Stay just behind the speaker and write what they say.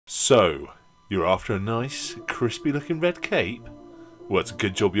So, you're after a nice, crispy looking red cape? Well, it's a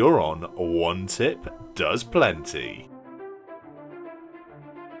good job you're on. One tip does plenty.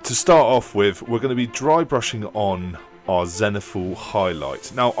 To start off with, we're going to be dry brushing on our zenithal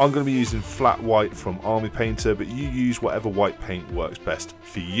highlight. Now, I'm going to be using flat white from Army Painter, but you use whatever white paint works best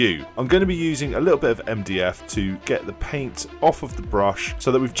for you. I'm going to be using a little bit of MDF to get the paint off of the brush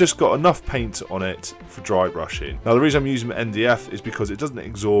so that we've just got enough paint on it for dry brushing. Now, the reason I'm using MDF is because it doesn't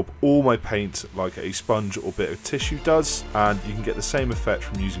absorb all my paint like a sponge or bit of tissue does, and you can get the same effect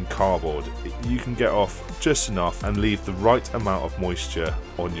from using cardboard. You can get off just enough and leave the right amount of moisture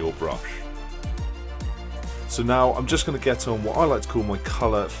on your brush. So now I'm just going to get on what I like to call my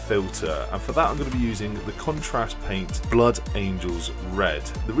colour filter, and for that I'm going to be using the contrast paint Blood Angels Red.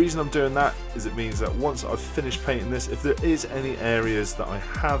 The reason I'm doing that is it means that once I've finished painting this, if there is any areas that I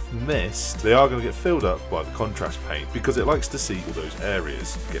have missed, they are going to get filled up by the contrast paint because it likes to see all those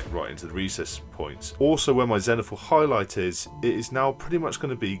areas, get right into the recess points. Also, where my zenithal highlight is, it is now pretty much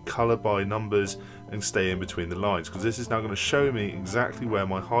going to be colour by numbers and stay in between the lines, because this is now going to show me exactly where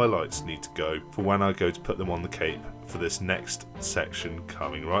my highlights need to go for when I go to put them on the cape for this next section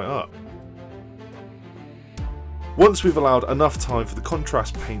coming right up. Once we've allowed enough time for the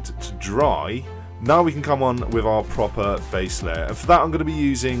contrast paint to dry, now we can come on with our proper base layer, and for that I'm going to be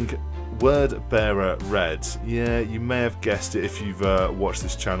using Word Bearer Red. Yeah, you may have guessed it if you've watched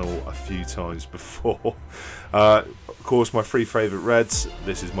this channel a few times before. Of course, my three favourite reds,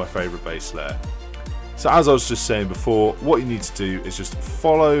 this is my favourite base layer. So as I was just saying before, what you need to do is just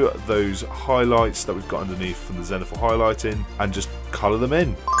follow those highlights that we've got underneath from the zenithal highlighting and just colour them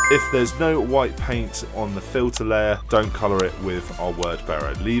in. If there's no white paint on the filter layer, don't colour it with our Word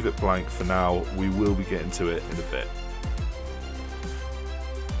Bearer. Leave it blank for now, we will be getting to it in a bit.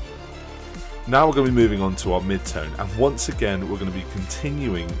 Now we're going to be moving on to our mid-tone, and once again we're going to be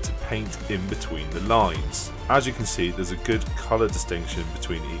continuing to paint in between the lines. As you can see, there's a good colour distinction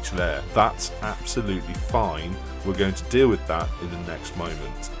between each layer. That's absolutely fine. We're going to deal with that in the next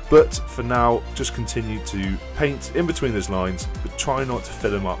moment. But for now, just continue to paint in between those lines, but try not to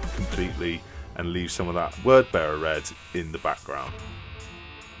fill them up completely and leave some of that Word Bearer Red in the background.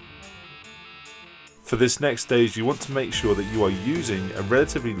 For this next stage, you want to make sure that you are using a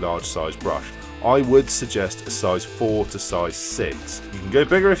relatively large size brush. I would suggest a size 4 to size 6. You can go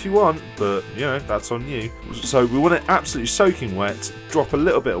bigger if you want, but you know, that's on you. So we want it absolutely soaking wet, drop a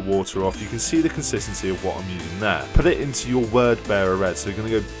little bit of water off. You can see the consistency of what I'm using there. Put it into your Word Bearer Red, so you're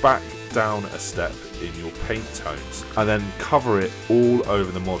going to go back down a step in your paint tones and then cover it all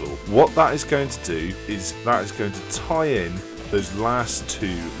over the model. What that is going to do is that is going to tie in those last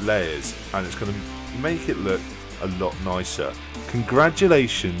two layers, and it's going to make it look a lot nicer.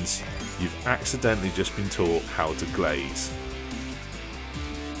 Congratulations, you've accidentally just been taught how to glaze.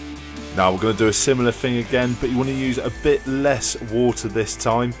 Now we're going to do a similar thing again, but you want to use a bit less water this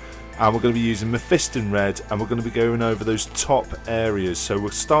time, and we're going to be using Mephiston Red, and we're going to be going over those top areas. So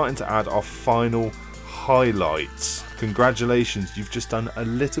we're starting to add our final highlights. Congratulations, you've just done a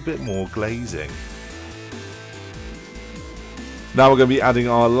little bit more glazing. Now we're going to be adding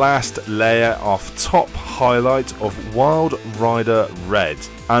our last layer of top highlight of Wild Rider Red,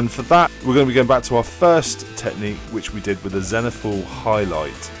 and for that we're going to be going back to our first technique, which we did with the zenithal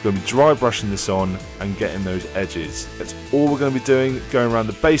highlight. We're going to be dry brushing this on and getting those edges. That's all we're going to be doing, going around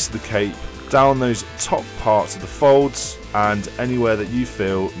the base of the cape, down those top parts of the folds, and anywhere that you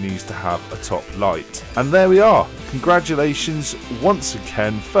feel needs to have a top light. And there we are. Congratulations once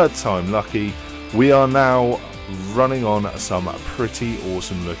again, third time lucky. We are now running on some pretty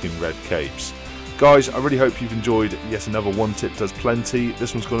awesome looking red capes. Guys, I really hope you've enjoyed yet another One Tip Does Plenty.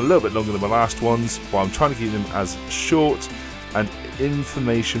 This one's gone a little bit longer than my last ones, but I'm trying to keep them as short and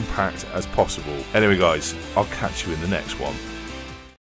information packed as possible. Anyway guys, I'll catch you in the next one.